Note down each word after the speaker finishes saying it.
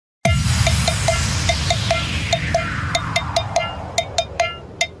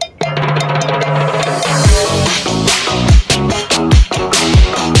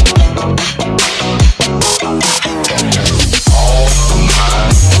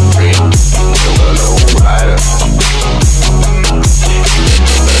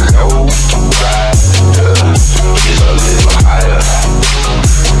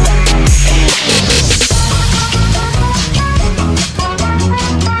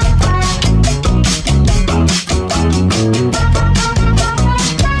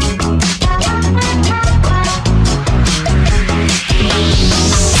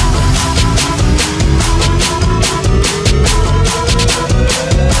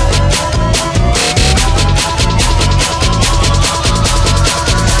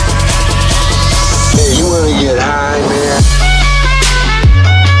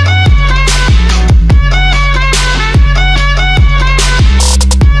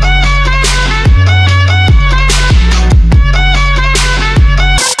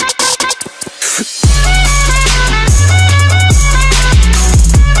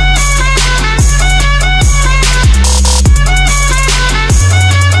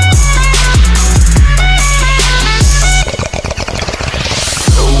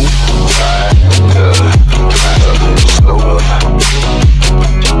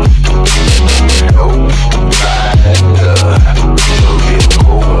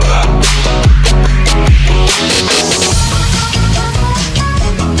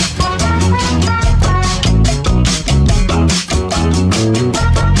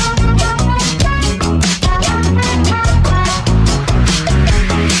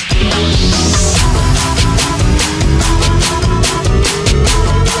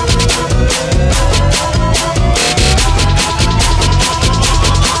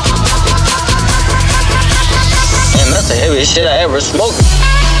greatest shit I ever smoked.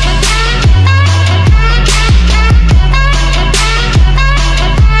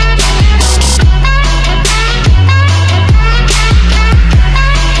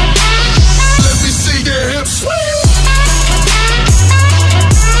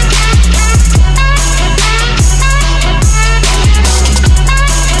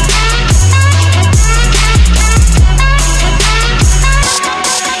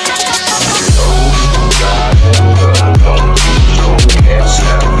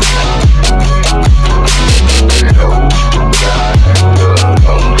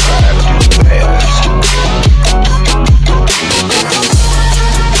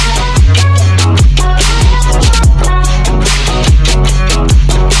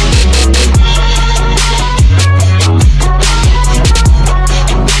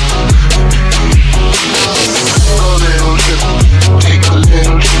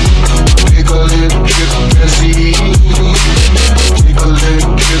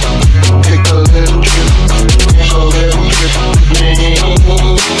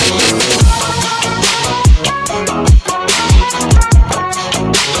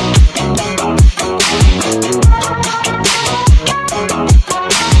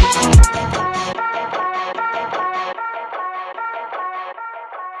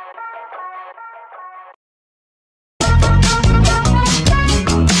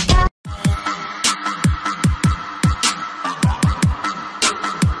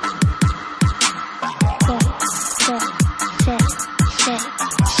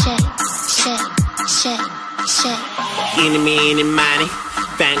 Any money.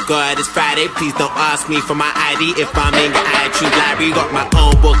 Thank God it's Friday. Please don't ask me for my ID. If I'm in your iTunes library, got my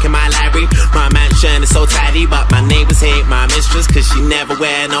own book in my library. My mansion is so tidy, but my neighbors hate my mistress, cause she never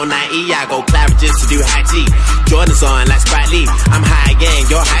wear no nightie. I go Claridge's to do high tea. Jordan's on like Sprite Lee. I'm high again,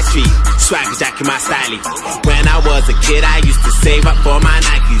 you're high street. Swagger jacking my style. When I was a kid, I used to save up for my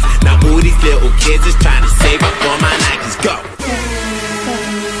Nikes. Now all these little kids is trying to save up for my Nikes. Go!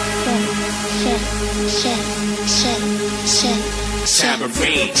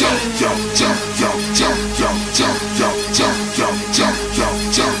 Tambourine.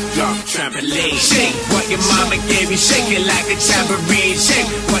 Trampoline. Shake what your mama gave you, shake it like a tambourine. Shake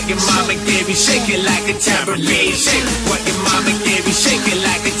what your mama gave you, shake it like a tambourine. Shake what your mama gave you, shake it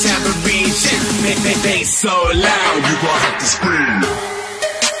like a tambourine. Shake, they so loud, you gon' have to scream.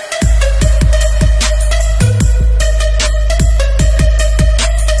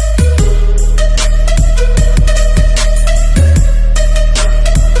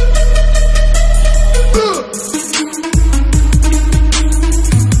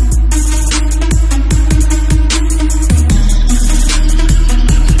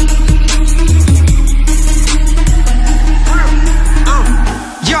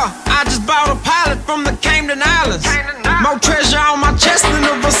 More treasure on my chest than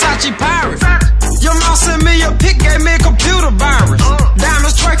the Versace Pirates. Your mom sent me a pic, gave me a computer virus.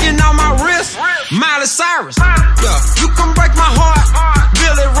 Diamonds twerking on my wrist, Miley Cyrus. Yeah, you can break my heart,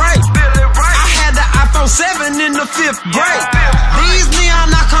 Billy Ray. I had the iPhone 7 in the 5th grade. These neon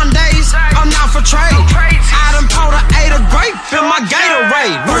Condes are not for trade. I done pulled a 8 of grape in my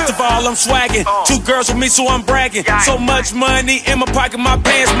Gatorade. First of all, I'm swagging. 2 girls with me, so I'm bragging. So much money in my pocket, my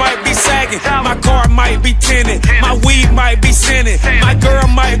pants might be sagging. My car might be tinted, my weed might be scented. My girl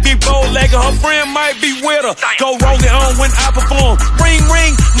might be bow-legged, her friend might be with her. Go roll it on when I perform. Ring,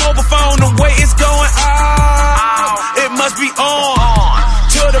 ring, mobile phone, the way it's going out, it must be on.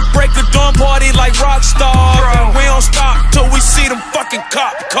 Till the break of dawn, party like rock stars. And we don't stop till we see them fucking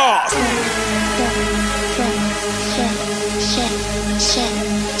cop cars.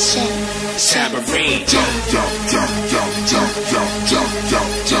 Tambourine.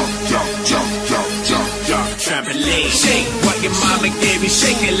 Trampoline. Shake what your mama gave you,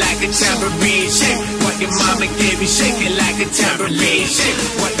 shake it like a tambourine. Shake what your mama gave you, shake it like a tambourine. Shake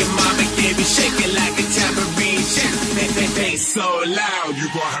what your mama gave you, shake it like a tambourine. Shake, they so loud, you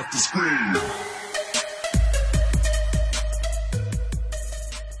gon' have to scream.